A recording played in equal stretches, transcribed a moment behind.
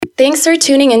Thanks for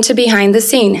tuning into Behind the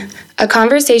Scene, a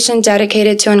conversation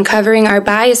dedicated to uncovering our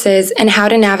biases and how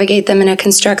to navigate them in a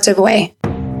constructive way.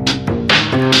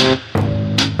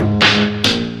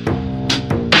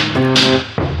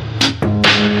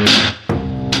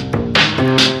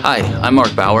 Hi, I'm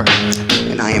Mark Bauer.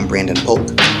 And I am Brandon Polk.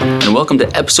 And welcome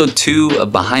to episode 2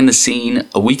 of Behind the Scene,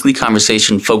 a weekly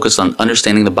conversation focused on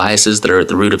understanding the biases that are at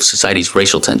the root of society's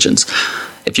racial tensions.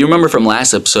 If you remember from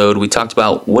last episode, we talked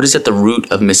about what is at the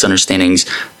root of misunderstandings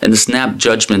and the snap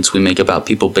judgments we make about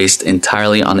people based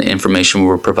entirely on the information we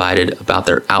were provided about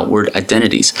their outward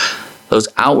identities. Those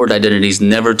outward identities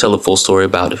never tell a full story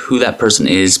about who that person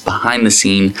is behind the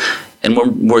scene. And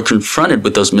when we're confronted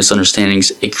with those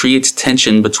misunderstandings, it creates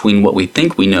tension between what we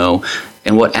think we know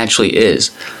and what actually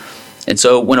is. And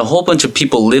so when a whole bunch of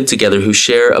people live together who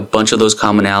share a bunch of those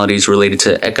commonalities related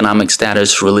to economic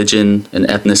status, religion, and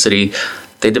ethnicity,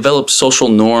 they develop social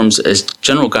norms as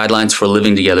general guidelines for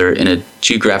living together in a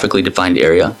geographically defined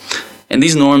area. And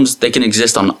these norms, they can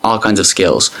exist on all kinds of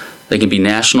scales. They can be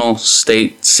national,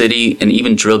 state, city, and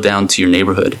even drilled down to your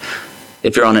neighborhood.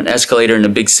 If you're on an escalator in a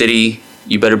big city,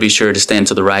 you better be sure to stand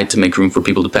to the right to make room for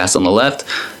people to pass on the left.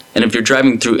 And if you're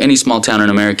driving through any small town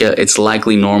in America, it's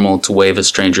likely normal to wave at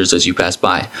strangers as you pass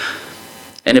by.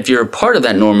 And if you're a part of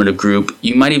that normative group,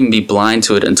 you might even be blind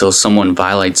to it until someone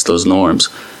violates those norms.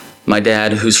 My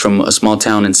dad, who's from a small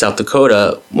town in South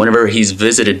Dakota, whenever he's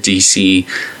visited DC,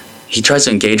 he tries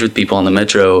to engage with people on the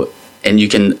metro, and you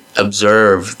can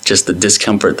observe just the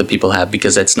discomfort that people have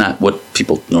because that's not what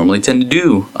people normally tend to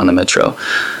do on the metro.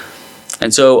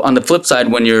 And so on the flip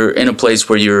side, when you're in a place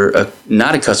where you're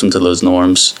not accustomed to those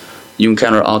norms, you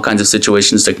encounter all kinds of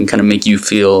situations that can kind of make you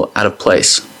feel out of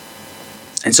place.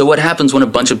 And so what happens when a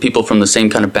bunch of people from the same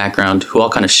kind of background, who all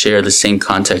kind of share the same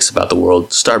context about the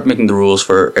world, start making the rules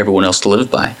for everyone else to live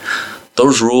by?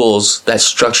 Those rules, that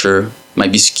structure,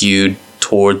 might be skewed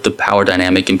toward the power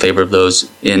dynamic in favor of those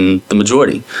in the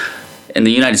majority. In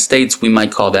the United States, we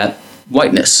might call that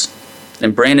whiteness.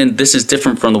 And Brandon, this is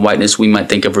different from the whiteness we might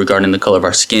think of regarding the color of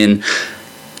our skin,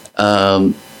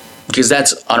 because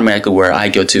that's automatically where I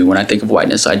go to when I think of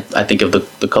whiteness. I think of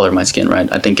the color of my skin, right?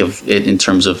 I think of it in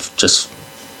terms of just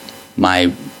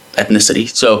my ethnicity.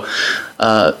 So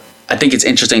I think it's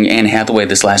interesting, Anne Hathaway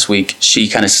this last week, she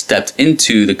kind of stepped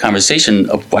into the conversation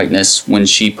of whiteness when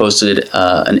she posted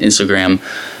an Instagram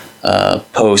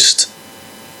post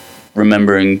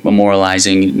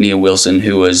memorializing Nia Wilson,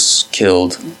 who was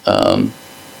killed,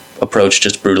 approached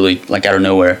just brutally, like out of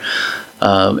nowhere.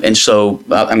 And so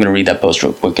I'm going to read that post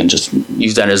real quick and just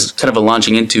use that as kind of a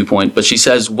launching into point. But she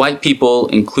says, white people,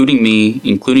 including me,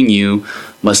 including you,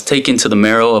 must take into the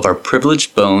marrow of our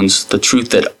privileged bones the truth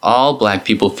that all black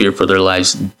people fear for their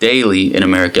lives daily in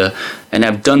America and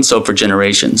have done so for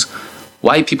generations.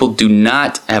 White people do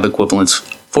not have equivalents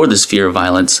for this fear of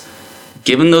violence.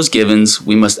 Given those givens,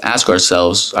 we must ask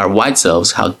ourselves, our white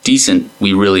selves, how decent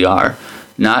we really are,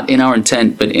 not in our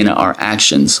intent, but in our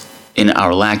actions, in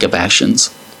our lack of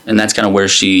actions. And that's kind of where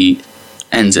she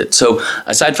ends it. So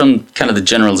aside from kind of the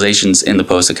generalizations in the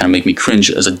post that kind of make me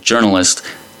cringe as a journalist,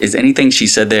 is anything she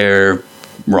said there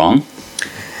wrong?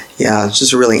 Yeah, it's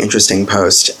just a really interesting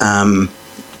post. And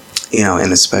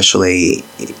especially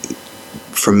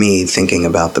for me, thinking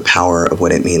about the power of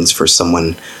what it means for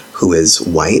someone who is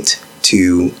white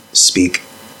to speak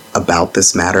about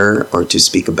this matter or to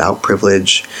speak about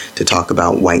privilege, to talk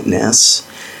about whiteness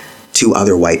to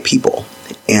other white people.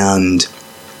 And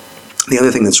the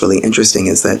other thing that's really interesting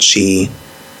is that she,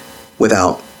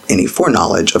 without any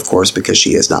foreknowledge, of course, because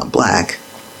she is not black,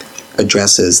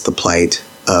 addresses the plight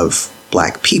of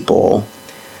black people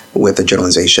with a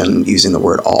generalization using the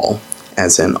word all,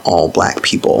 as in all black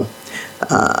people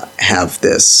have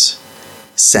this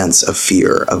sense of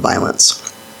fear of violence.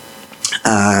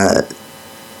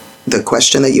 The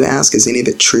question that you ask, is any of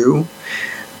it true?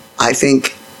 I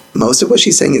think most of what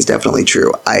she's saying is definitely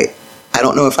true. I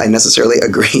don't know if I necessarily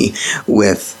agree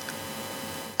with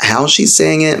how she's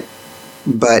saying it,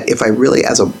 but if I really,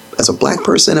 as a black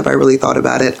person, if I really thought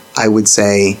about it, I would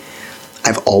say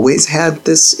I've always had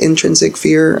this intrinsic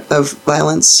fear of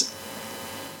violence.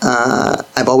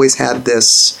 I've always had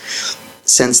this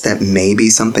sense that maybe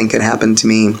something could happen to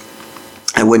me.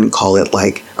 I wouldn't call it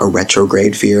like a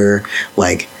retrograde fear,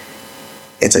 like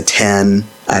it's a 10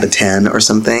 out of 10 or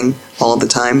something all the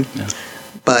time. Yeah.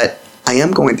 But I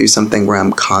am going through something where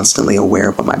I'm constantly aware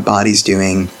of what my body's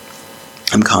doing.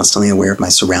 I'm constantly aware of my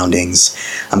surroundings.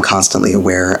 I'm constantly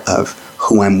aware of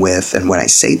who I'm with and what I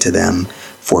say to them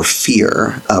for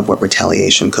fear of what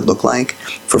retaliation could look like,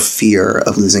 for fear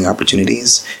of losing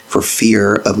opportunities, for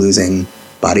fear of losing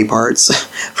body parts,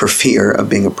 for fear of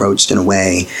being approached in a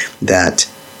way that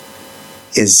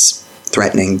is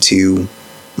threatening to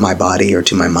my body or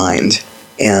to my mind.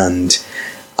 And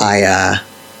I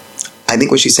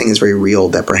think what she's saying is very real,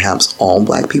 that perhaps all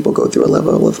Black people go through a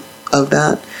level of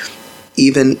that.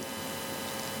 Even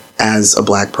as a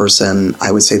Black person,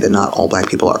 I would say that not all Black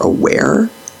people are aware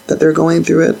that they're going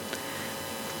through it.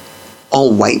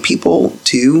 All white people,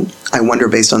 too. I wonder,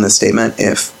 based on this statement,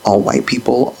 if all white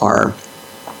people are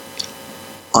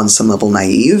on some level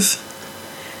naive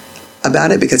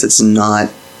about it, because it's not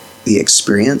the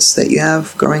experience that you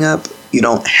have growing up. You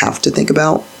don't have to think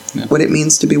about what it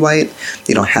means to be white.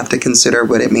 You don't have to consider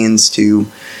what it means to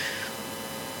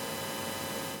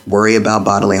worry about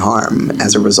bodily harm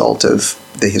as a result of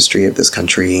the history of this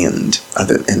country and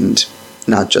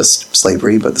not just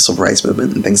slavery, but the civil rights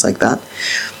movement and things like that.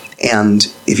 And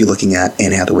if you're looking at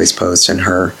Anne Hathaway's post and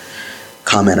her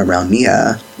comment around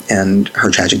Nia and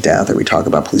her tragic death, or we talk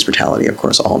about police brutality, of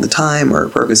course, all the time, or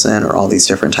Ferguson, or all these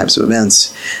different types of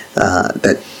events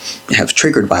that have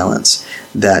triggered violence,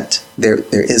 that there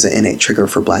is an innate trigger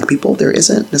for Black people. There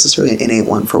isn't necessarily an innate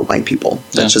one for white people.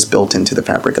 That's just built into the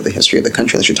fabric of the history of the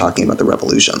country, unless you're talking about the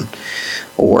Revolution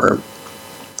or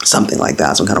something like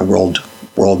that, some kind of world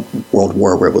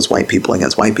war where it was white people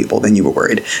against white people, then you were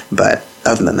worried. But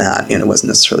other than that, it wasn't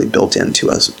necessarily built into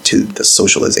to the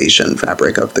socialization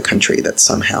fabric of the country that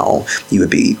somehow you would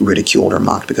be ridiculed or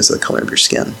mocked because of the color of your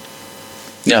skin.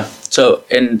 Yeah. So,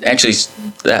 and actually,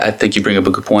 I think you bring up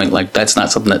a good point. Like, that's not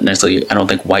something that necessarily, I don't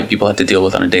think white people have to deal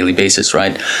with on a daily basis,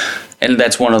 right? And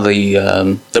that's one of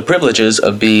the privileges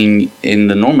of being in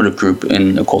the normative group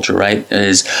in a culture, right?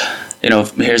 Is,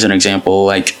 here's an example,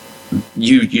 like,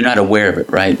 you're not aware of it,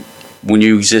 right? When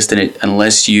you exist in it,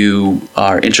 unless you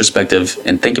are introspective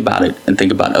and think about it and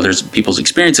think about other people's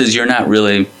experiences, you're not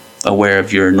really aware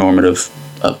of your normative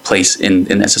place in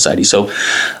that society. So,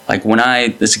 like,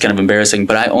 this is kind of embarrassing,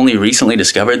 but I only recently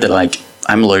discovered that, like,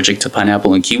 I'm allergic to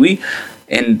pineapple and kiwi,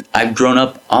 and I've grown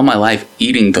up all my life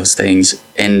eating those things,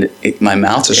 and my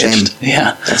mouth itched. It's a shame.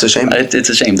 Yeah. That's a shame. It's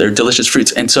a shame. They're delicious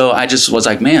fruits. And so I just was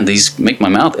like, man, these make my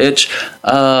mouth itch.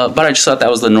 But I just thought that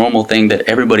was the normal thing that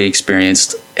everybody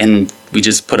experienced, and we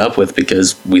just put up with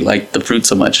because we liked the fruit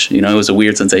so much. It was a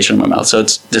weird sensation in my mouth. So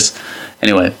it's just,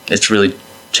 anyway, it's really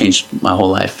changed my whole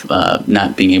life,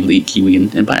 not being able to eat kiwi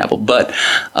and pineapple. But,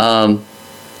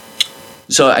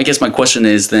 so I guess my question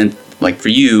is then, like, for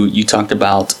you, you talked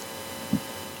about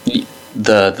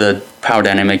the power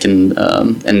dynamic and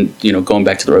going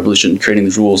back to the revolution, creating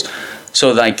these rules.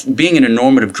 So, like, being in a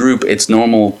normative group, it's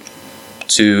normal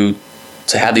to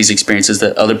have these experiences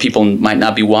that other people might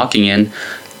not be walking in.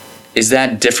 Is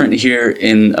that different here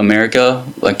in America?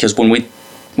 Like, because when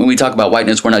we talk about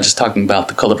whiteness, we're not just talking about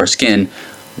the color of our skin.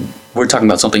 We're talking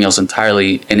about something else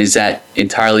entirely. And is that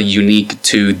entirely unique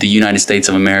to the United States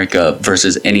of America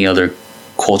versus any other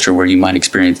culture where you might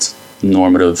experience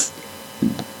normative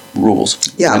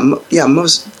rules? Yeah,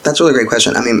 that's a really great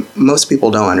question. I mean, most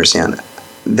people don't understand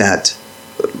that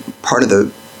part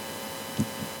of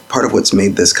what's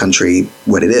made this country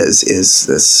what it is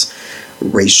this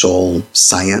racial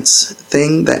science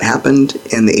thing that happened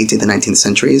in the 18th and 19th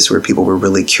centuries, where people were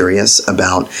really curious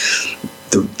about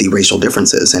the racial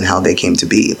differences and how they came to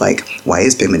be. Like, why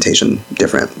is pigmentation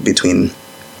different between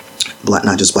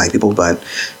not just Black people, but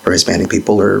for Hispanic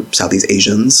people or Southeast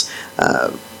Asians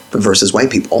versus white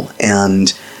people?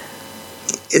 And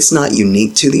it's not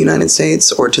unique to the United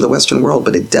States or to the Western world,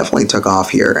 but it definitely took off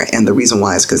here. And the reason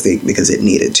why is because it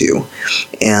needed to.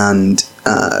 And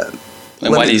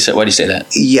why do you say that?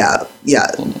 Yeah.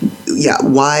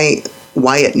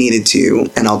 Why it needed to,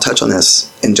 and I'll touch on this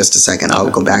in just a second. I'll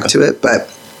go back to it, but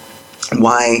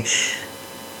why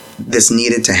this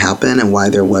needed to happen and why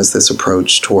there was this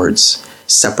approach towards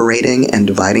separating and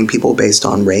dividing people based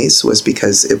on race was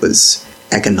because it was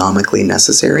economically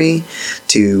necessary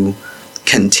to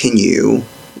continue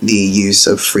the use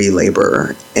of free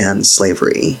labor and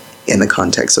slavery in the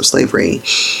context of slavery,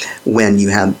 when you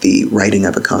had the writing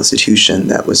of a constitution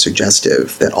that was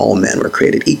suggestive that all men were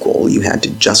created equal. You had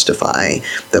to justify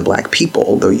the Black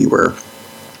people, though you were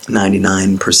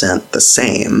 99% the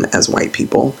same as white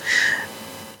people.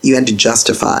 You had to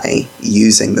justify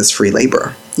using this free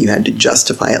labor. You had to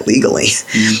justify it legally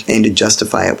and to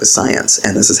justify it with science.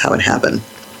 And this is how it happened.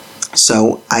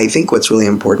 So I think what's really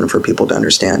important for people to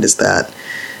understand is that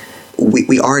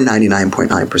we are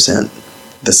 99.9%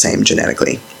 the same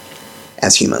genetically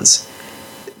as humans.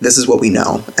 This is what we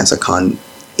know as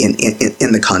in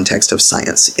the context of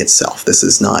science itself. This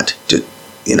is not,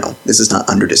 this is not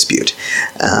under dispute.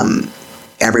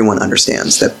 Everyone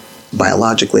understands that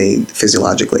biologically,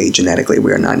 physiologically, genetically,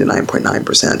 we are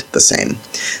 99.9% the same.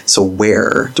 So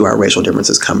where do our racial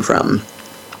differences come from?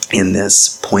 in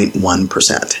this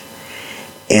 0.1%.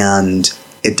 And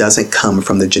it doesn't come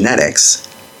from the genetics,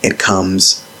 it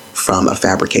comes from a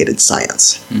fabricated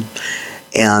science.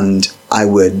 And I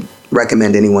would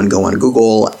recommend anyone go on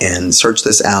Google and search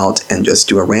this out and just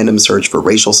do a random search for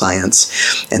racial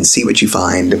science and see what you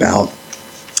find about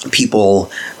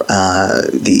people,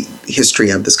 the history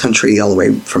of this country, all the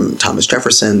way from Thomas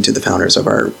Jefferson to the founders of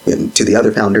to the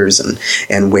other founders,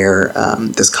 and where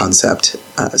this concept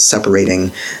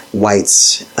separating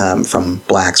whites from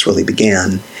blacks really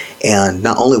began. And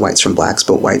not only whites from blacks,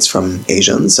 but whites from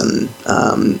Asians and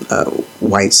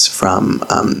whites from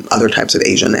other types of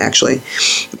Asian, actually.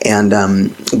 And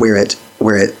where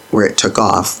it took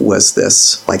off was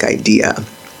this idea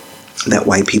that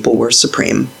white people were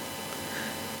supreme,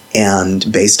 and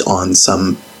based on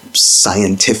some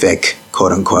scientific,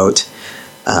 quote unquote,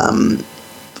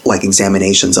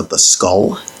 examinations of the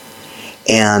skull.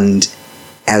 And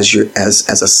as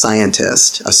a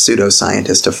scientist, a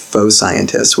pseudoscientist, a faux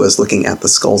scientist was looking at the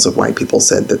skulls of white people,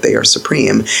 said that they are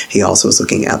supreme. He also was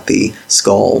looking at the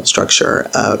skull structure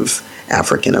of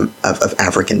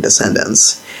African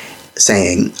descendants,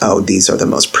 saying, oh, these are the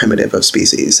most primitive of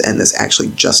species, and this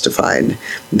actually justified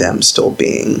them still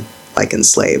being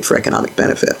enslaved for economic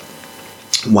benefit.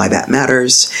 Why that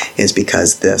matters is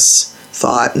because this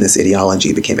thought and this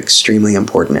ideology became extremely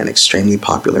important and extremely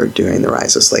popular during the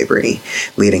rise of slavery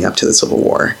leading up to the Civil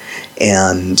War.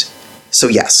 And so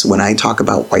yes, when I talk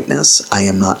about whiteness, I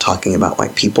am not talking about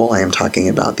white people. I am talking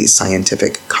about the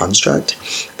scientific construct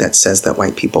that says that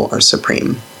white people are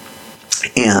supreme.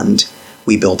 And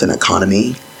we built an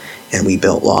economy, and we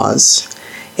built laws,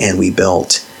 and we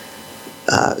built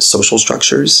social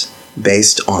structures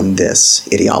based on this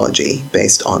ideology,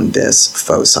 based on this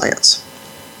faux science.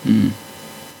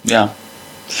 Yeah.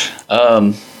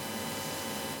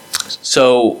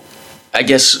 So I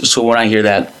guess, when I hear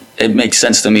that, it makes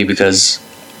sense to me, because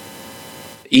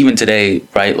even today,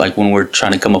 right, when we're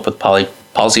trying to come up with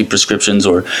policy prescriptions,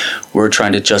 or we're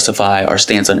trying to justify our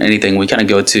stance on anything, we kind of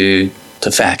go to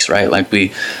facts, right?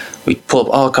 We pull up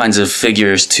all kinds of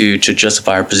figures to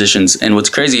justify our positions. And what's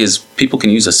crazy is people can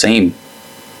use the same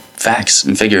facts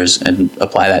and figures and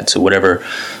apply that to whatever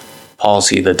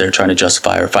policy that they're trying to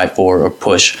justify or fight for or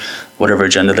push, whatever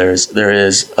agenda there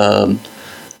is.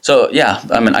 So yeah,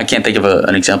 I can't think of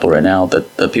an example right now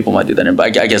that people might do that in,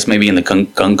 but I guess maybe in the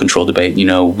gun control debate,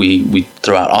 we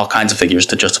throw out all kinds of figures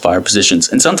to justify our positions.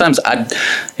 And sometimes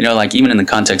even in the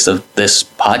context of this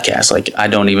podcast, I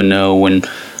don't even know when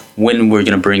we're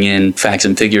going to bring in facts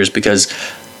and figures, because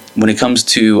when it comes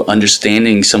to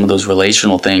understanding some of those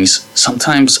relational things,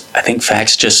 sometimes I think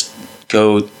facts just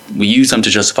we use them to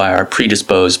justify our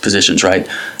predisposed positions, right?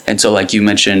 And so you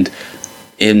mentioned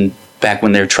back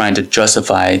when they're trying to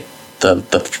justify the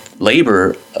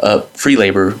free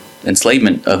labor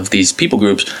enslavement of these people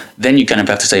groups, then you kind of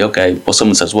have to say, okay, well,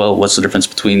 someone says, well, what's the difference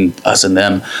between us and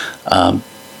them?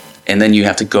 And then you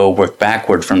have to go work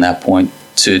backward from that point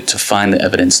to find the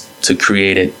evidence to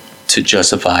create it, to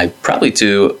justify, probably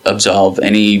to absolve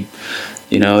any,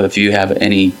 if you have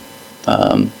any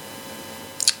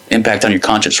impact on your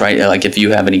conscience, right? If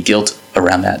you have any guilt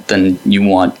around that, then you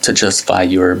want to justify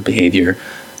your behavior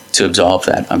to absolve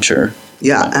that, I'm sure.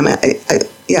 Yeah,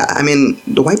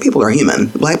 the white people are human.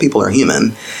 Black people are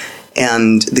human.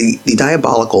 And the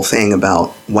diabolical thing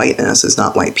about whiteness is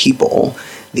not white people.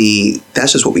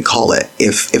 That's just what we call it.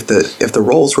 If the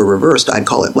roles were reversed, I'd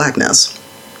call it blackness.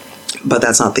 But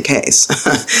that's not the case.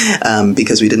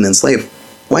 Because we didn't enslave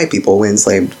white people, we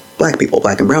enslaved black people,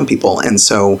 black and brown people. And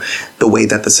so the way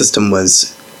that the system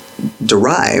was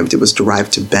derived, it was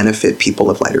derived to benefit people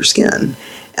of lighter skin,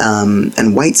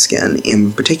 and white skin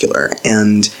in particular.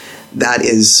 And that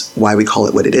is why we call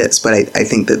it what it is. But I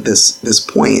think that this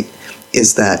point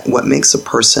is that what makes a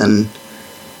person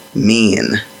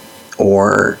mean,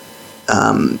 or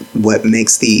what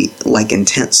makes the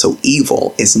intent so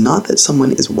evil, is not that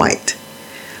someone is white.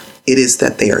 It is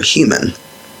that they are human.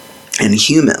 And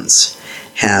humans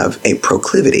have a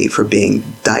proclivity for being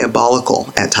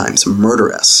diabolical at times,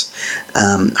 murderous,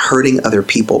 hurting other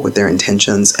people with their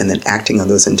intentions, and then acting on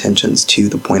those intentions to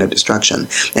the point of destruction.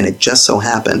 And it just so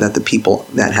happened that the people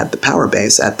that had the power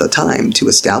base at the time to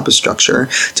establish structure,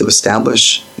 to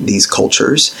establish these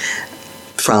cultures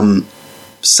from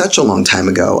such a long time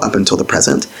ago up until the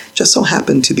present, just so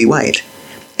happened to be white.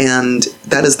 And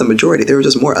that is the majority. There were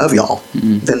just more of y'all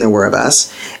than there were of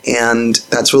us. And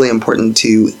that's really important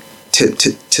to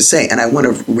say. And I want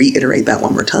to reiterate that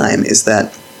one more time, is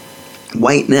that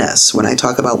whiteness, when I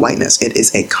talk about whiteness, it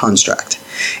is a construct.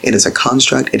 It is a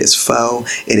construct. It is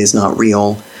faux. It is not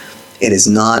real. It is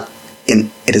not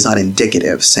it is not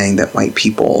indicative saying that white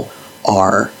people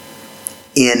are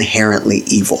inherently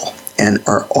evil and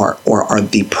are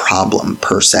the problem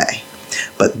per se.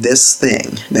 But this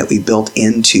thing that we built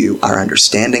into our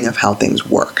understanding of how things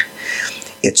work,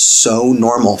 it's so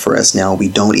normal for us now, we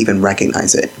don't even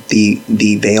recognize it.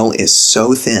 The veil is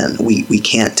so thin, we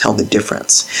can't tell the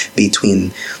difference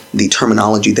between the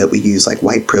terminology that we use, like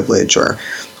white privilege or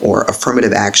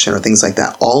affirmative action or things like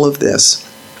that. All of this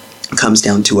comes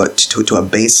down to a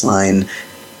baseline,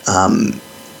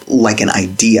 like an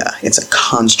idea. It's a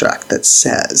construct that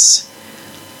says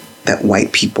that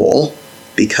white people,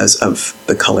 because of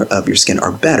the color of your skin,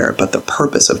 are better, but the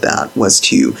purpose of that was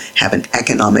to have an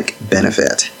economic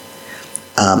benefit,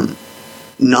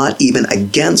 not even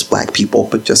against black people,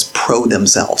 but just pro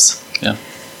themselves. Yeah.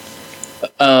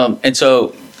 And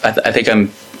so I think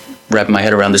I'm wrapping my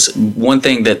head around this. One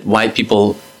thing that white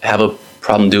people have a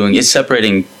problem doing is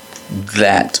separating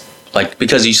that, like,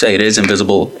 because you say it is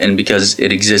invisible and because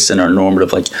it exists in our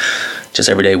normative, like, just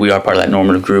every day we are part of that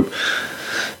normative group.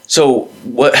 So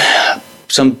what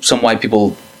some white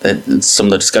people, that some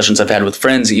of the discussions I've had with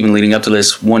friends, even leading up to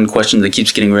this, one question that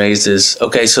keeps getting raised is,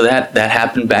 okay, so that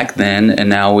happened back then, and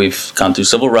now we've gone through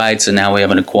civil rights, and now we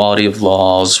have an equality of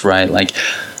laws, right? Like,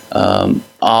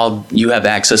 you have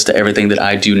access to everything that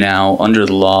I do now under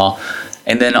the law.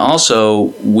 And then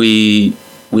also we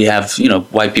have,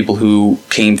 white people who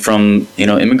came from,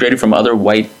 immigrated from other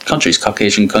white countries,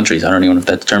 Caucasian countries. I don't even know if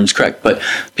that term is correct, but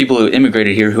people who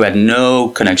immigrated here who had no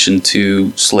connection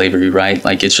to slavery, right?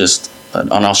 Like, it's just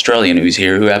an Australian who's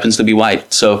here who happens to be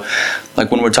white. So,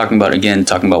 like, when we're talking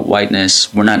about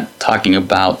whiteness, we're not talking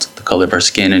about the color of our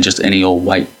skin and just any old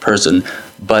white person,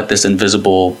 but this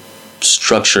invisible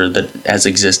structure that has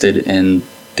existed and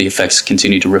the effects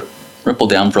continue to ripple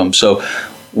down from. So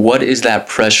what is that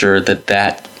pressure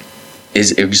that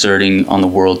is exerting on the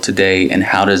world today, and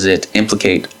how does it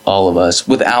implicate all of us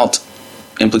without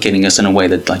implicating us in a way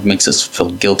that, like, makes us feel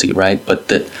guilty, right? But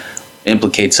that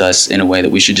implicates us in a way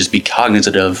that we should just be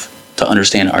cognizant of to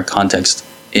understand our context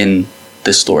in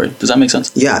this story. Does that make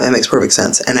sense? Yeah, that makes perfect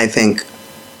sense. And I think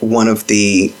one of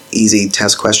the easy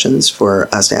test questions for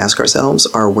us to ask ourselves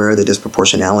are where the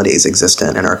disproportionalities exist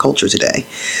in our culture today.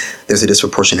 There's a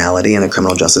disproportionality in the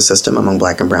criminal justice system among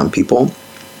black and brown people.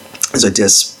 There's a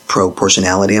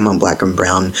disproportionality among black and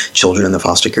brown children in the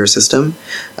foster care system.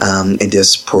 A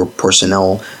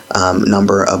disproportional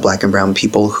number of black and brown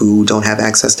people who don't have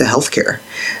access to health care.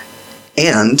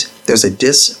 And there's a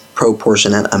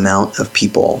disproportionate amount of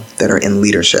people that are in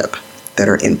leadership, that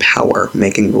are in power,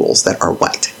 making rules, that are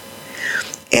white.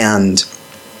 And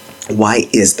why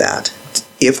is that?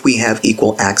 If we have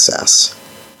equal access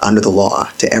under the law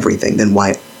to everything, then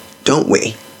why don't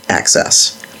we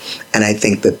access? And I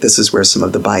think that this is where some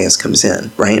of the bias comes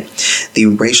in, right? The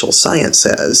racial science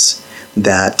says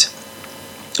that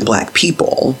black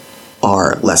people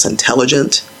are less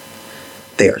intelligent,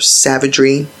 they are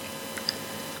savagery.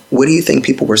 What do you think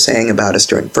people were saying about us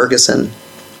during Ferguson?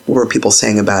 What were people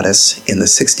saying about us in the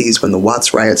 60s when the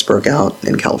Watts riots broke out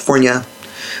in California?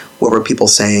 What were people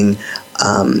saying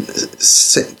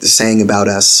about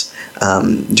us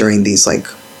during these, like,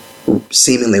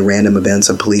 seemingly random events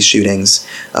of police shootings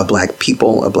of black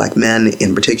people, of black men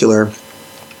in particular?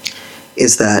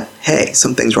 Is that, hey,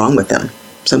 something's wrong with them.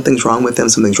 Something's wrong with them.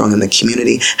 Something's wrong in the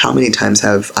community. How many times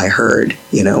have I heard,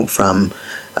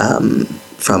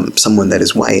 from someone that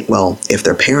is white, well, if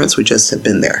their parents would just have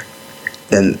been there,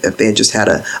 then if they had just had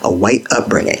a white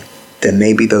upbringing, then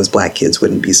maybe those black kids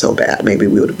wouldn't be so bad. Maybe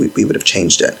we would have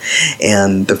changed it.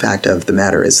 And the fact of the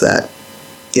matter is that,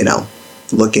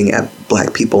 looking at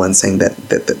black people and saying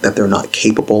that they're not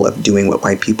capable of doing what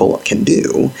white people can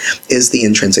do is the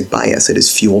intrinsic bias. It is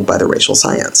fueled by the racial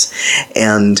science.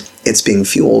 And it's being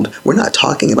fueled. We're not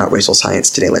talking about racial science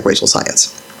today like racial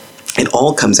science. It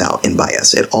all comes out in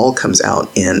bias. It all comes out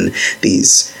in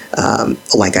these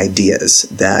ideas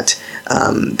that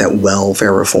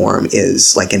welfare reform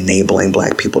is like enabling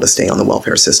black people to stay on the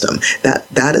welfare system.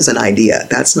 That is an idea.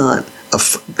 That's not a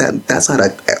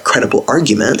credible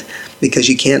argument, because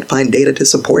you can't find data to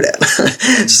support it.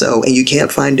 And you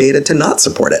can't find data to not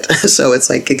support it. So it's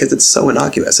like, because it's so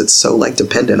innocuous, it's so, like,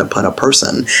 dependent upon a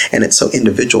person, and it's so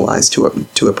individualized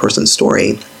to a person's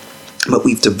story. But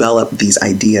we've developed these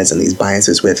ideas and these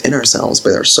biases within ourselves,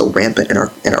 but are so rampant in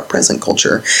our present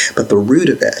culture. But the root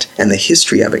of it and the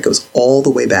history of it goes all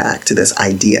the way back to this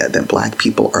idea that black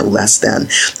people are less than.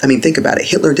 I mean, think about it.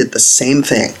 Hitler did the same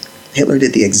thing. Hitler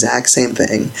did the exact same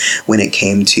thing when it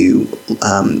came to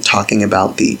talking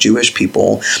about the Jewish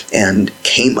people, and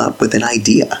came up with an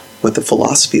idea with the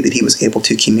philosophy that he was able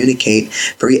to communicate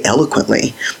very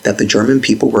eloquently, that the German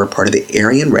people were a part of the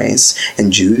Aryan race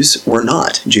and Jews were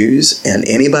not. Jews and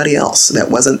anybody else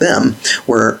that wasn't them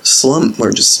were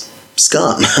just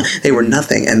scum. They were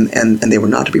nothing, and they were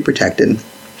not to be protected.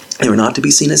 They were not to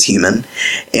be seen as human,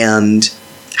 and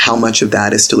how much of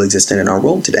that is still existent in our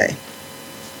world today?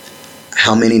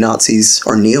 How many Nazis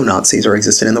or neo-Nazis are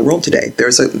existent in the world today?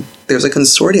 There's a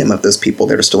consortium of those people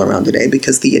that are still around today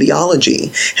because the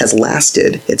ideology has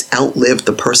lasted. It's outlived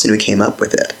the person who came up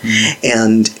with it. Mm-hmm.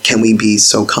 And can we be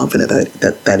so confident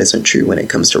that isn't true when it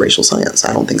comes to racial science?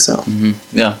 I don't think so.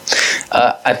 Mm-hmm. Yeah.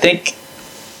 I think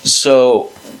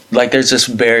so. Like, there's this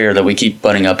barrier that we keep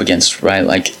butting up against, right?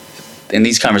 Like, in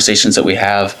these conversations that we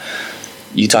have,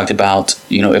 you talked about,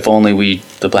 if only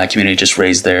the Black community just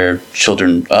raised their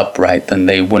children up right, then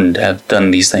they wouldn't have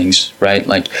done these things, right?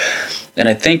 Like, and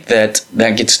I think that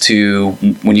gets to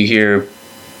when you hear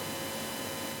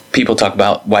people talk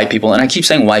about white people, and I keep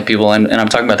saying white people, and I'm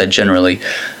talking about that generally.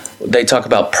 They talk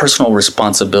about personal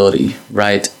responsibility,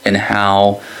 right? And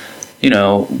how,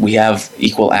 we have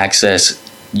equal access.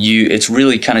 It's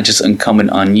really kind of just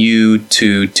incumbent on you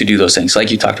to do those things.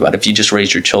 Like you talked about, if you just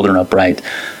raise your children up right.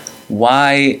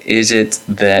 Why is it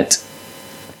that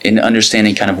in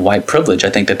understanding kind of white privilege, I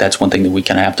think that's one thing that we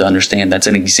kind of have to understand. That's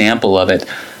an example of it.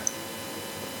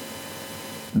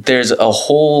 It's a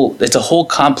whole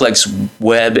complex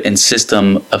web and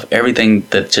system of everything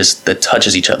that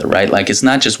touches each other, right? Like, it's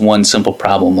not just one simple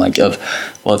problem like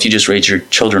if you just raise your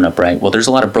children up right. Well, there's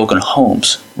a lot of broken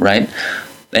homes, right?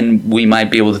 And we might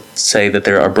be able to say that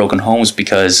there are broken homes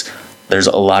because there's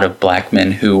a lot of Black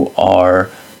men who are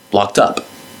locked up,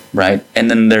 right? And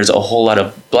then there's a whole lot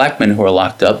of Black men who are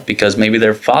locked up because maybe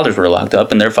their fathers were locked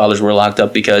up, and their fathers were locked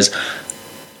up because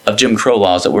of Jim Crow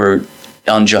laws that were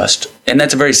unjust. And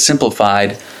that's a very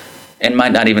simplified and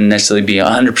might not even necessarily be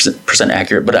 100%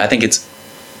 accurate, but I think it's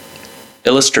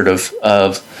illustrative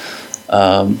of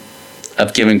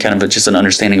giving kind of just an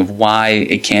understanding of why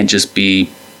it can't just be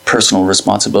personal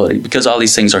responsibility, because all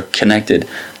these things are connected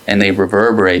and they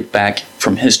reverberate back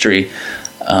from history,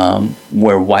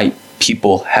 where white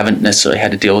people haven't necessarily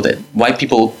had to deal with it. White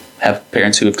people have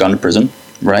parents who have gone to prison,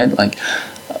 right? Like,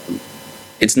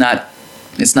 it's not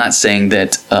saying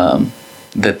that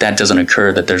that doesn't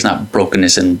occur, that there's not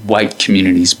brokenness in white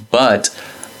communities, but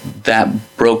that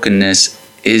brokenness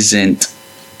isn't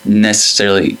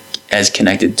necessarily as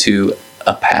connected to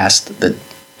a past that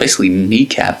basically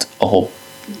kneecapped a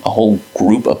whole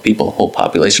group of people, a whole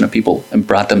population of people, and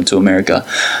brought them to America.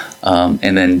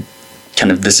 And then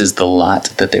kind of this is the lot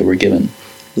that they were given.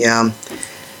 Yeah.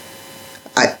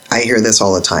 I hear this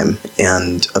all the time,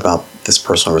 and about this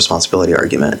personal responsibility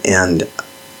argument, and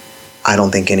I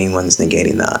don't think anyone's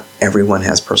negating that. Everyone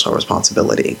has personal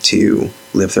responsibility to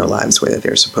live their lives the way that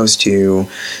they're supposed to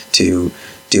do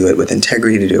it with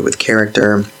integrity, to do it with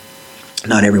character.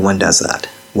 Not everyone does that.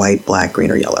 White, Black,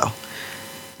 green, or yellow.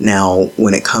 Now,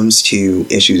 when it comes to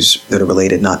issues that are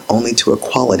related not only to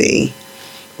equality,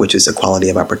 which is equality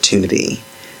of opportunity,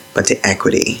 but to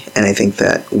equity, and I think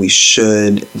that we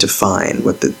should define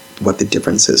what the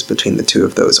differences between the two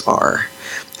of those are.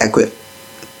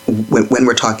 When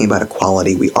we're talking about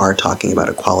equality, we are talking about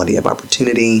equality of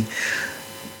opportunity,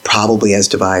 probably as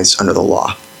devised under the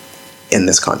law in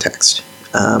this context.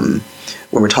 When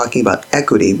we're talking about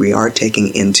equity, we are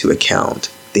taking into account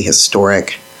the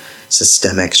historic,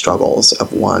 systemic struggles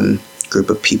of one group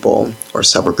of people or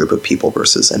several group of people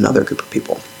versus another group of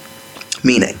people.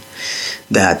 Meaning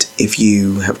that if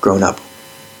you have grown up,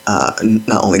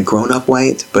 not only grown up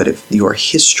white, but if your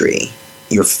history,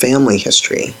 your family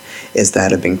history, is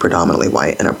that of being predominantly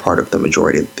white and a part of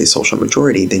the social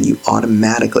majority, then you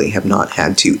automatically have not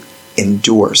had to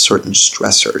endure certain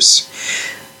stressors.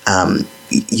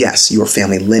 Yes, your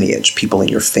family lineage, people in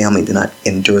your family did not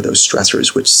endure those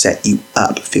stressors which set you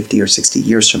up 50 or 60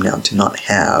 years from now to not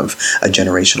have a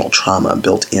generational trauma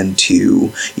built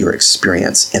into your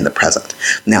experience in the present.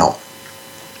 Now,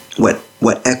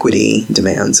 what equity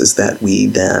demands is that we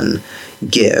then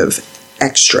give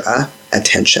extra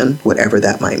attention, whatever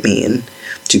that might mean,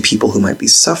 to people who might be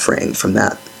suffering from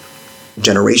that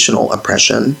generational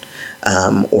oppression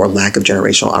or lack of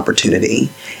generational opportunity,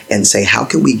 and say, how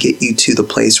can we get you to the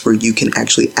place where you can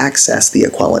actually access the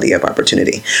equality of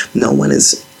opportunity? No one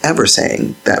is ever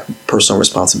saying that personal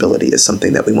responsibility is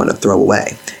something that we want to throw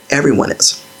away. Everyone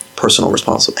has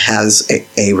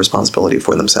a responsibility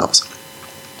for themselves.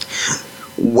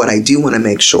 What I do want to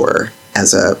make sure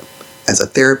as a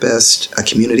therapist, a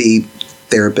community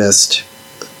therapist,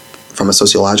 from a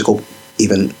sociological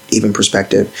even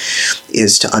perspective,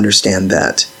 is to understand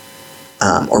that,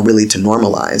 or really to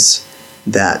normalize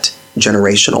that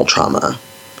generational trauma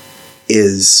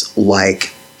is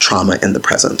like trauma in the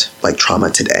present, like trauma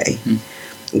today,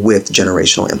 with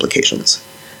generational implications.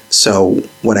 So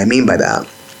what I mean by that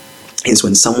is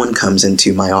when someone comes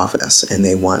into my office and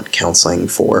they want counseling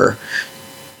for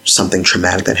something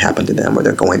traumatic that happened to them, or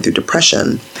they're going through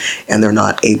depression and they're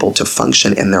not able to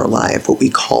function in their life, what we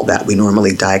call that, we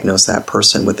normally diagnose that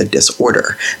person with a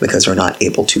disorder because they're not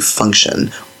able to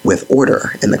function with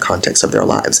order in the context of their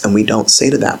lives. And we don't say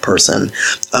to that person,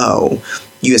 oh,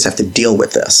 you just have to deal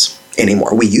with this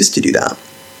anymore. We used to do that.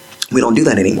 We don't do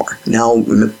that anymore. Now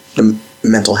the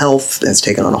mental health has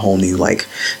taken on a whole new, like,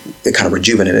 kind of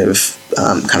rejuvenative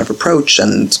kind of approach,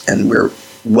 and we're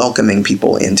welcoming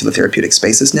people into the therapeutic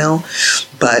spaces now.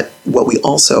 But what we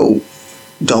also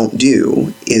don't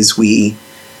do is we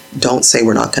don't say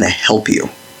we're not going to help you.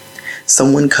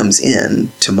 Someone comes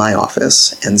in to my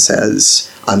office and says,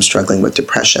 I'm struggling with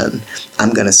depression.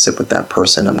 I'm going to sit with that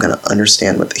person. I'm going to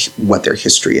understand what their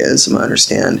history is. I'm going to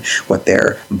understand what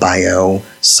their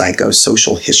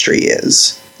bio-psychosocial history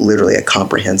is. Literally a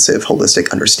comprehensive,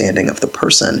 holistic understanding of the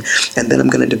person. And then I'm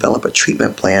going to develop a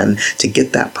treatment plan to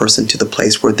get that person to the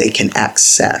place where they can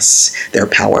access their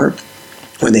power,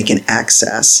 where they can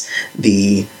access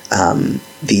the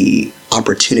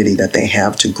opportunity that they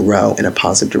have to grow in a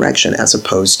positive direction, as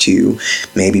opposed to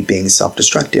maybe being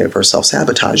self-destructive or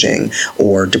self-sabotaging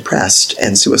or depressed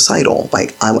and suicidal.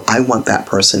 Like, I want that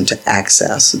person to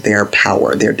access their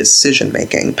power, their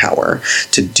decision-making power,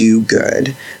 to do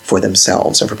good for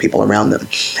themselves and for people around them.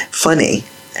 Funny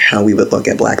how we would look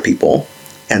at Black people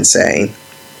and say,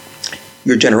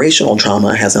 your generational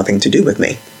trauma has nothing to do with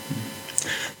me.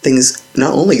 Things,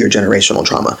 not only your generational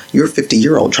trauma, your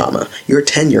 50-year-old trauma, your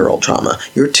 10-year-old trauma,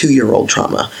 your 2-year-old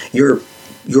trauma, your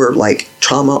like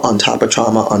trauma on top of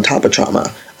trauma on top of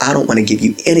trauma. I don't want to give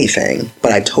you anything,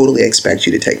 but I totally expect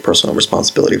you to take personal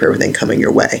responsibility for everything coming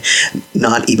your way,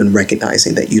 not even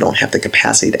recognizing that you don't have the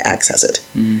capacity to access it.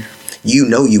 Mm-hmm. You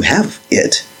know you have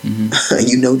it. Mm-hmm.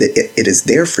 You know that it is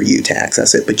there for you to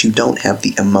access it, but you don't have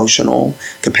the emotional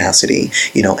capacity.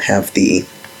 You don't have the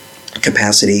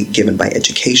capacity given by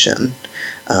education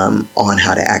on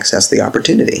how to access the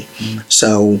opportunity. Mm.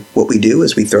 So what we do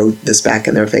is we throw this back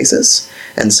in their faces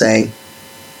and say,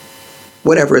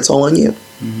 whatever, it's all on you.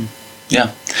 Mm-hmm.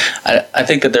 Yeah. I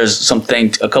think that there's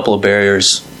a couple of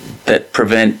barriers that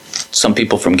prevent some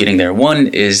people from getting there. One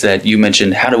is that you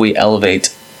mentioned, how do we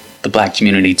elevate the Black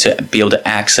community to be able to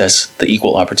access the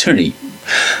equal opportunity?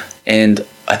 And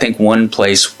I think one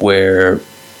place where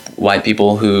white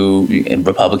people and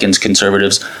Republicans,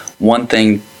 conservatives, one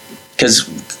thing, because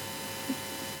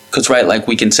right, like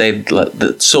we can say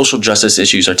the social justice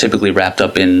issues are typically wrapped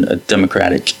up in a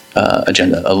Democratic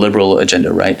agenda, a liberal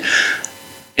agenda, right?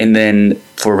 And then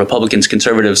for Republicans,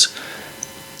 conservatives,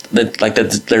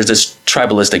 there's this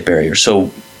tribalistic barrier.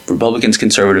 So Republicans,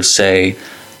 conservatives say,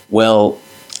 well,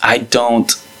 I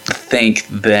don't think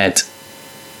that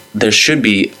there should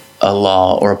be a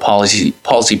law or a policy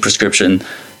prescription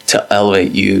to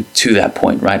elevate you to that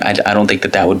point, right? I don't think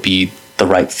that would be the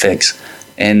right fix.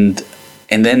 And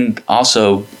then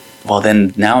also, well,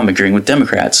 then now I'm agreeing with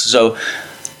Democrats. So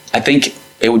I think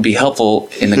it would be helpful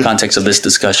in the context of this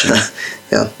discussion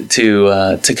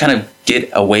to kind of get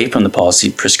away from the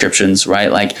policy prescriptions,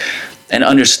 right? Like, and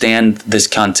understand this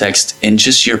context in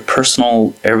just your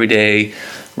personal everyday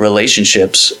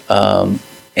relationships,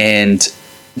 and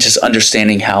just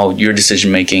understanding how your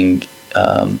decision making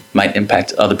might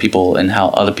impact other people, and how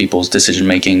other people's decision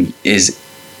making is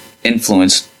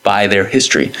influenced by their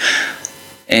history.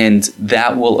 And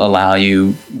that will allow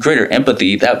you greater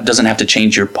empathy. That doesn't have to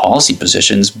change your policy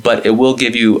positions, but it will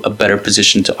give you a better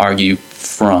position to argue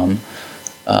from.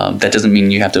 That doesn't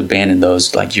mean you have to abandon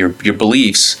those, like your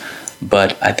beliefs,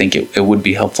 but I think it would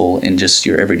be helpful in just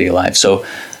your everyday life. So,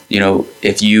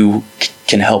 if you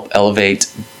can help elevate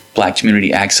Black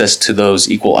community access to those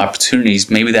equal opportunities,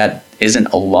 maybe that isn't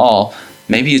a law.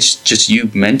 Maybe it's just you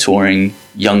mentoring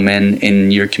young men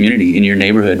in your community, in your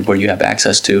neighborhood where you have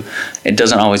access to. It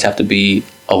doesn't always have to be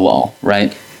a law,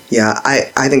 right? Yeah,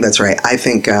 I think that's right. I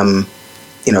think,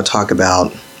 talk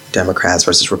about Democrats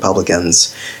versus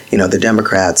Republicans. The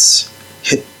Democrats,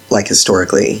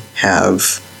 historically,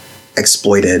 have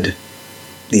exploited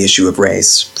the issue of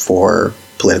race for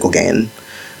political gain.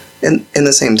 And in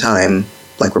the same time,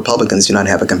 like, Republicans do not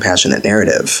have a compassionate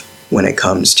narrative when it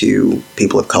comes to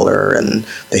people of color and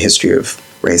the history of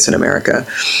race in America.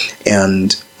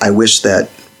 And I wish that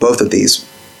both of these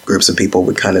groups of people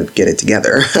would kind of get it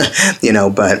together,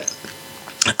 but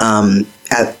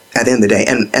at the end of the day,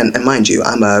 and mind you,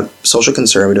 I'm a social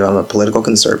conservative, I'm a political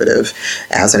conservative.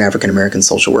 As an African-American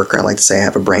social worker, I like to say I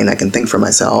have a brain, I can think for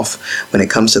myself when it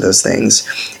comes to those things.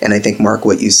 And I think, Mark,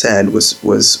 what you said was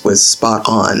spot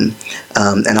on.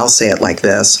 And I'll say it like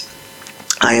this.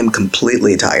 I am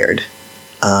completely tired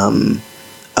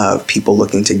of people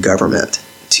looking to government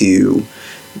to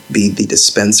be the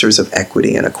dispensers of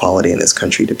equity and equality in this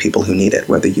country to people who need it,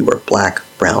 whether you are black,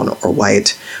 brown, or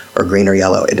white, or green or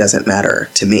yellow. It doesn't matter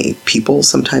to me. People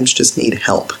sometimes just need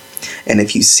help. And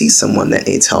if you see someone that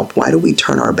needs help, why do we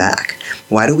turn our back?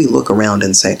 Why do we look around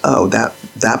and say, oh,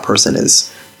 that person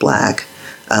is black?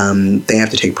 They have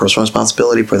to take personal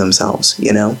responsibility for themselves,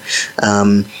 you know?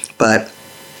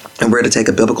 And we're to take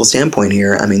a biblical standpoint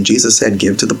here. I mean, Jesus said,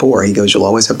 give to the poor. He goes, you'll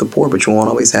always have the poor, but you won't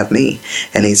always have me.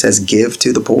 And he says, give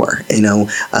to the poor. You know,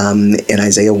 in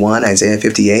Isaiah 1, Isaiah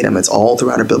 58, it's all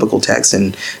throughout our biblical text,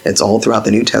 and it's all throughout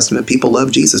the New Testament. People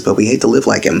love Jesus, but we hate to live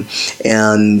like him.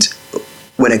 And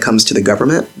when it comes to the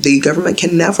government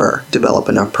can never develop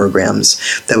enough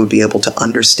programs that would be able to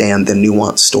understand the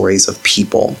nuanced stories of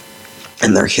people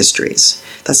and their histories.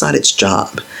 That's not its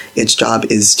job. Its job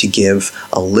is to give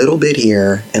a little bit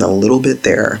here and a little bit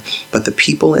there. But the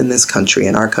people in this country,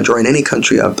 in our country, or in any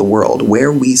country of the world,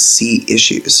 where we see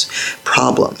issues,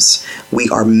 problems, we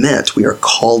are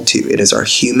called to. It is our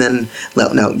human,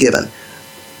 now given.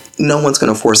 No one's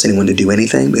going to force anyone to do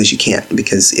anything, because you can't.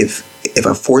 Because if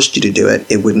I forced you to do it,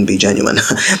 it wouldn't be genuine,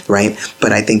 right?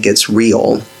 But I think it's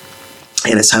real.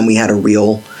 And it's time we had a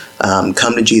real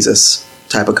come to Jesus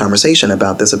type of conversation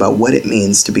about this, about what it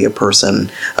means to be a person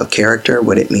of character,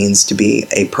 what it means to be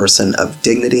a person of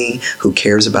dignity, who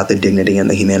cares about the dignity and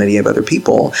the humanity of other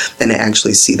people, and to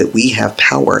actually see that we have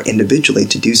power individually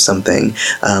to do something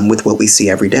with what we see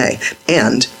every day.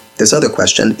 And this other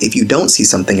question, if you don't see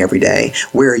something every day,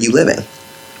 where are you living?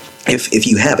 If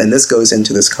you have, and this goes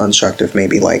into this construct of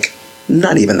maybe like,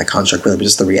 not even the construct really, but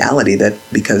just the reality that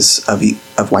because of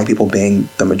white people being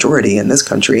the majority in this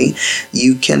country,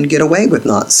 you can get away with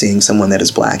not seeing someone that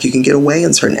is black. You can get away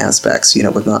in certain aspects,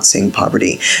 with not seeing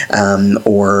poverty,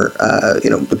 or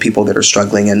the people that are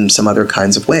struggling in some other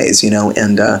kinds of ways,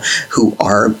 and who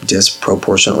are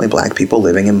disproportionately black people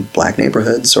living in black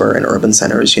neighborhoods or in urban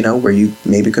centers, where you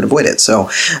maybe could avoid it. So,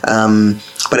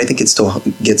 but I think it still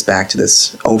gets back to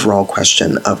this overall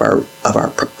question of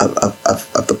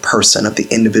the person, of the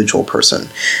individual person.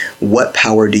 What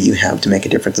power do you have to make a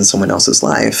difference in someone else's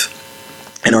life?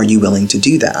 And are you willing to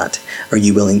do that? Are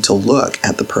you willing to look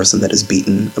at the person that is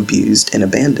beaten, abused, and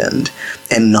abandoned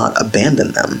and not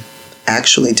abandon them?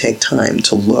 Actually take time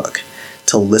to look,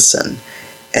 to listen,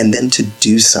 and then to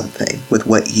do something with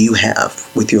what you have,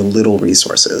 with your little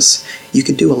resources. You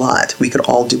could do a lot. We could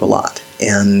all do a lot.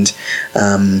 And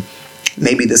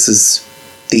maybe this is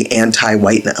the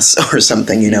anti-whiteness or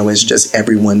something, is just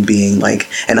everyone being like,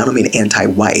 and I don't mean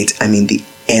anti-white, I mean the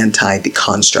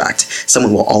construct.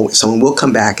 Someone will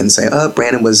come back and say,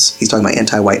 Brandon he's talking about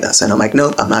anti-whiteness. And I'm like,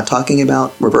 nope, I'm not talking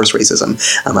about reverse racism.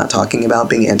 I'm not talking about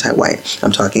being anti-white.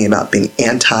 I'm talking about being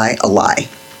anti-a lie.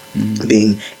 Mm-hmm.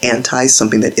 Being anti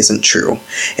something that isn't true,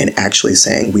 and actually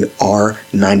saying we are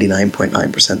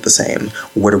 99.9% the same.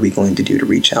 What are we going to do to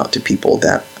reach out to people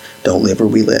that don't live where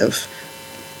we live,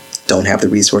 don't have the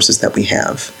resources that we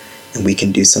have, and we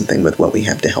can do something with what we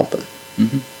have to help them?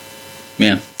 Mm-hmm.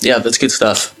 Yeah, that's good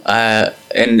stuff.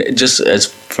 And just as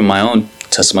from my own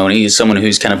testimony, as someone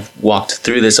who's kind of walked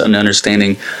through this and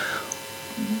understanding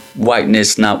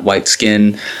whiteness, not white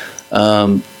skin,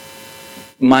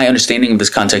 my understanding of this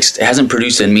context hasn't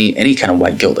produced in me any kind of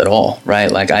white guilt at all,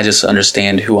 right? Like, I just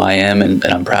understand who I am, and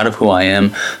I'm proud of who I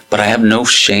am, but I have no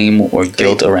shame or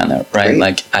guilt around that, right? Great.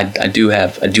 Like, I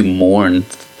do mourn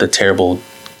the terrible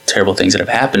things that have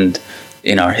happened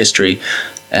in our history,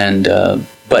 and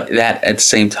but that at the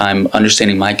same time,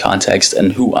 understanding my context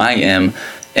and who I am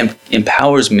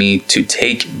empowers me to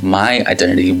take my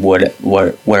identity,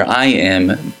 where I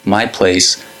am, my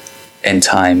place and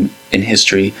time in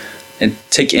history, and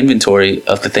take inventory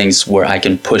of the things where I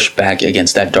can push back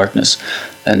against that darkness.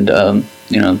 And and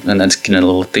that's kind of a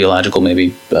little theological maybe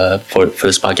for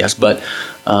this podcast, but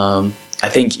I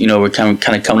think, we're kind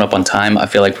of coming up on time. I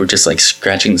feel like we're just like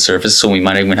scratching the surface, so we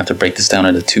might even have to break this down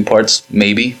into 2 parts,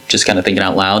 maybe, just kind of thinking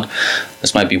out loud.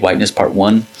 This might be whiteness part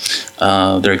 1.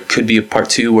 There could be a part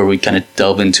 2 where we kind of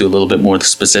delve into a little bit more of the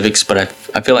specifics, but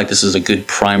I feel like this is a good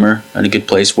primer and a good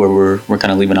place where we're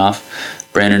kind of leaving off.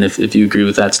 Brandon, if you agree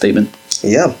with that statement.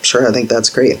 Yeah, sure. I think that's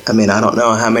great. I mean, I don't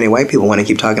know how many white people want to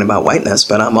keep talking about whiteness,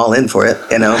 but I'm all in for it.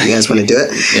 You guys want to do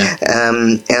it? Yeah.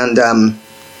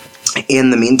 In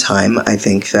the meantime, I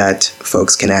think that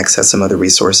folks can access some other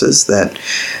resources that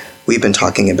we've been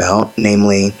talking about.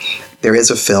 Namely, there is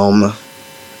a film,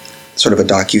 sort of a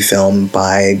docu-film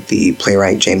by the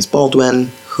playwright James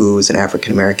Baldwin, who's an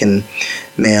African-American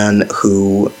man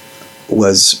who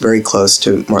was very close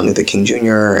to Martin Luther King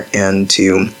Jr. and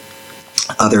to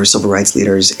other civil rights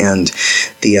leaders. And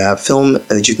the film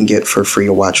that you can get for free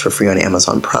or watch for free on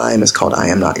Amazon Prime is called I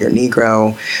Am Not Your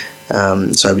Negro.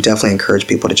 So I would definitely encourage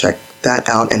people to check that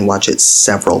out and watch it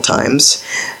several times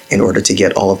in order to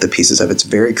get all of the pieces of it. It's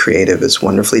very creative. It's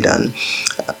wonderfully done.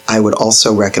 I would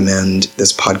also recommend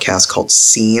this podcast called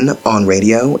Scene on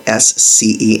Radio,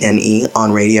 SCENE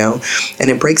on Radio, and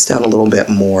it breaks down a little bit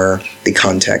more the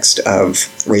context of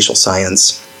racial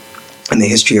science and the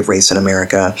history of race in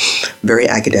America. Very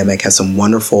academic, has some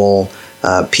wonderful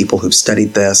people who've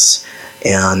studied this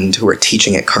and who are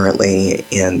teaching it currently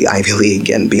in the Ivy League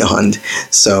and beyond.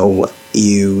 So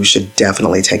you should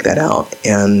definitely take that out.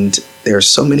 And there are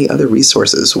so many other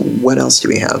resources. What else do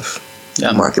we have,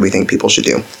 Mark, that we think people should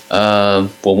do? Well,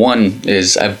 one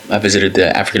is I visited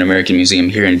the African American Museum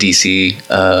here in D.C.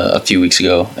 A few weeks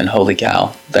ago, and holy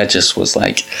cow, that just was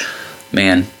like,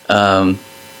 man,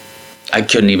 I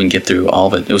couldn't even get through all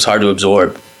of it. It was hard to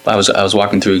absorb. I was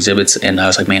walking through exhibits, and I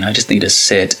was like, man, I just need to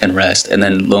sit and rest. And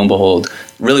then lo and behold,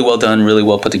 really well done, really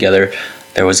well put together.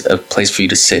 There was a place for you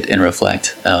to sit and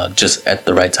reflect just at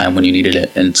the right time when you needed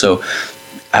it. And so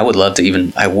I would love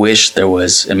to I wish there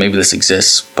was, and maybe this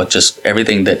exists, but just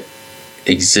everything that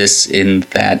exists in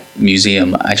that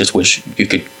museum, I just wish you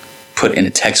could put in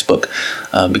a textbook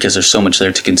because there's so much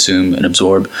there to consume and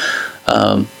absorb.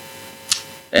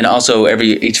 And also,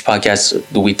 each podcast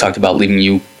that we talked about leaving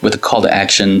you with a call to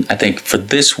action. I think for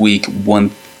this week,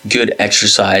 one good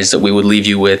exercise that we would leave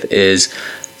you with is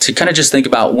to kind of just think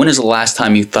about, when is the last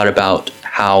time you thought about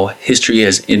how history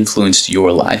has influenced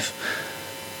your life?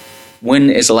 When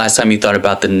is the last time you thought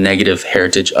about the negative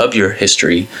heritage of your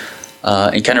history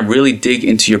and kind of really dig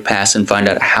into your past and find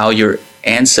out how your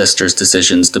ancestors'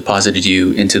 decisions deposited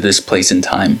you into this place in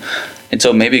time? And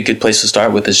so maybe a good place to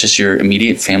start with is just your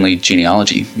immediate family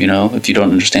genealogy. You know, if you don't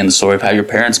understand the story of how your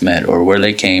parents met or where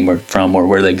they came from or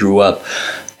where they grew up,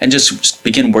 and just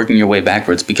begin working your way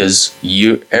backwards, because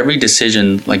every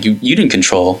decision, like you didn't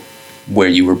control where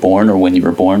you were born or when you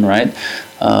were born, right?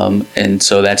 And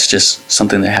so that's just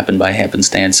something that happened by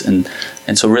happenstance. And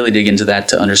so really dig into that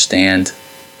to understand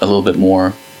a little bit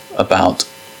more about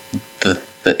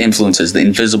the influences, the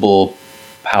invisible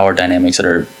power dynamics that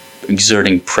are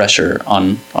exerting pressure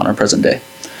on our present day.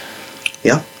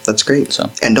 Yeah, that's great. So,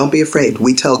 and don't be afraid.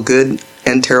 We tell good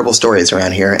and terrible stories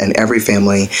around here, and every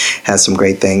family has some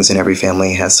great things and every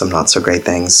family has some not so great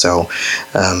things. So,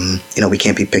 we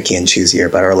can't be picky and choosy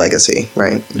about our legacy,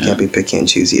 right? We can't be picky and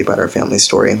choosy about our family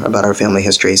story, about our family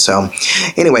history. So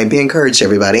anyway, be encouraged,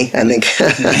 everybody. I think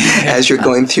as you're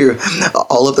going through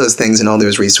all of those things and all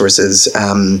those resources,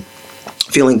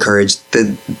 feel encouraged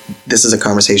that this is a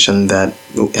conversation that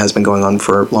has been going on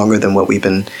for longer than what we've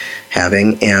been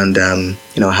having, and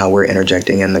how we're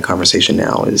interjecting in the conversation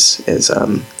now is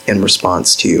in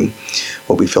response to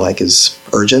what we feel like is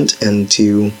urgent, and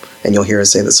you'll hear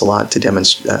us say this a lot, to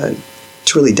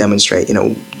really demonstrate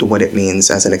what it means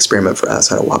as an experiment for us,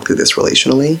 how to walk through this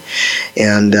relationally,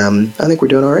 and I think we're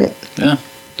doing all right.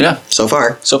 Yeah. So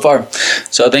far.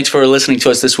 So thanks for listening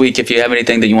to us this week. If you have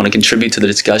anything that you want to contribute to the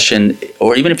discussion,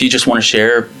 or even if you just want to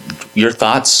share your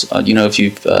thoughts, if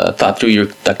you've thought through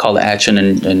that call to action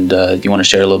and you want to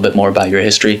share a little bit more about your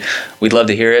history, we'd love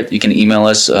to hear it. You can email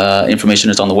us. Information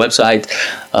is on the website.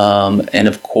 And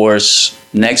of course,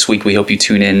 next week, we hope you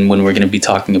tune in when we're going to be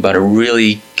talking about a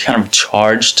really kind of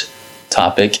charged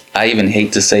topic. I even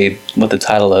hate to say what the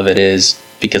title of it is,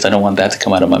 because I don't want that to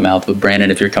come out of my mouth. But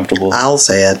Brandon, if you're comfortable. I'll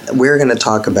say it. We're going to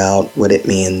talk about what it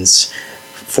means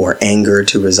for anger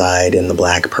to reside in the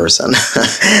Black person.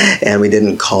 And we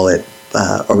didn't call it,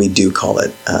 or we do call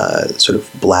it, sort of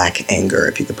Black anger,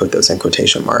 if you could put those in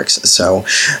quotation marks. So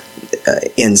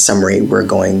in summary, we're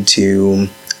going to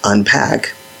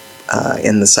unpack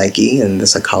in the psyche and the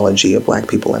psychology of Black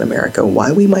people in America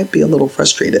why we might be a little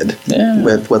frustrated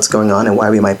with what's going on, and why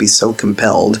we might be so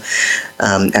compelled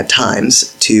at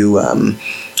times to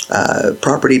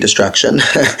property destruction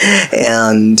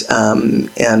and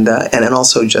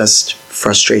also just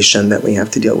frustration that we have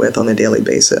to deal with on a daily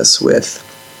basis with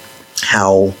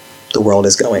how the world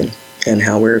is going and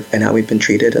how we've been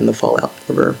treated in the fallout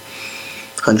over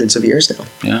hundreds of years now.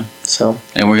 Yeah. So,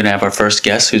 and we're going to have our first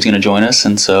guest who's going to join us,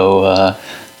 and so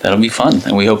that'll be fun,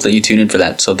 and we hope that you tune in for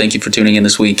that. So thank you for tuning in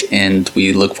this week, and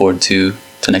we look forward to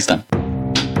next time.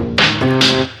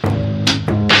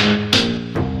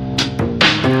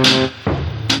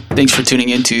 Thanks for tuning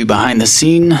in to Behind the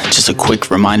Scene. Just a quick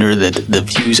reminder that the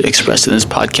views expressed in this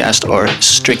podcast are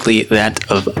strictly that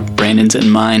of Brandon's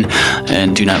and mine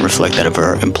and do not reflect that of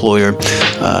our employer.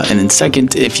 And then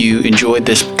second, if you enjoyed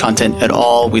this content at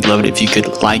all, we'd love it if you could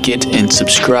like it and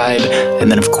subscribe. And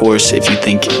then, of course, if you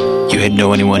think you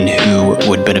know anyone who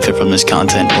would benefit from this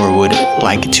content or would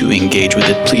like to engage with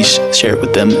it, please share it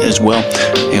with them as well.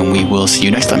 And we will see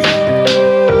you next time.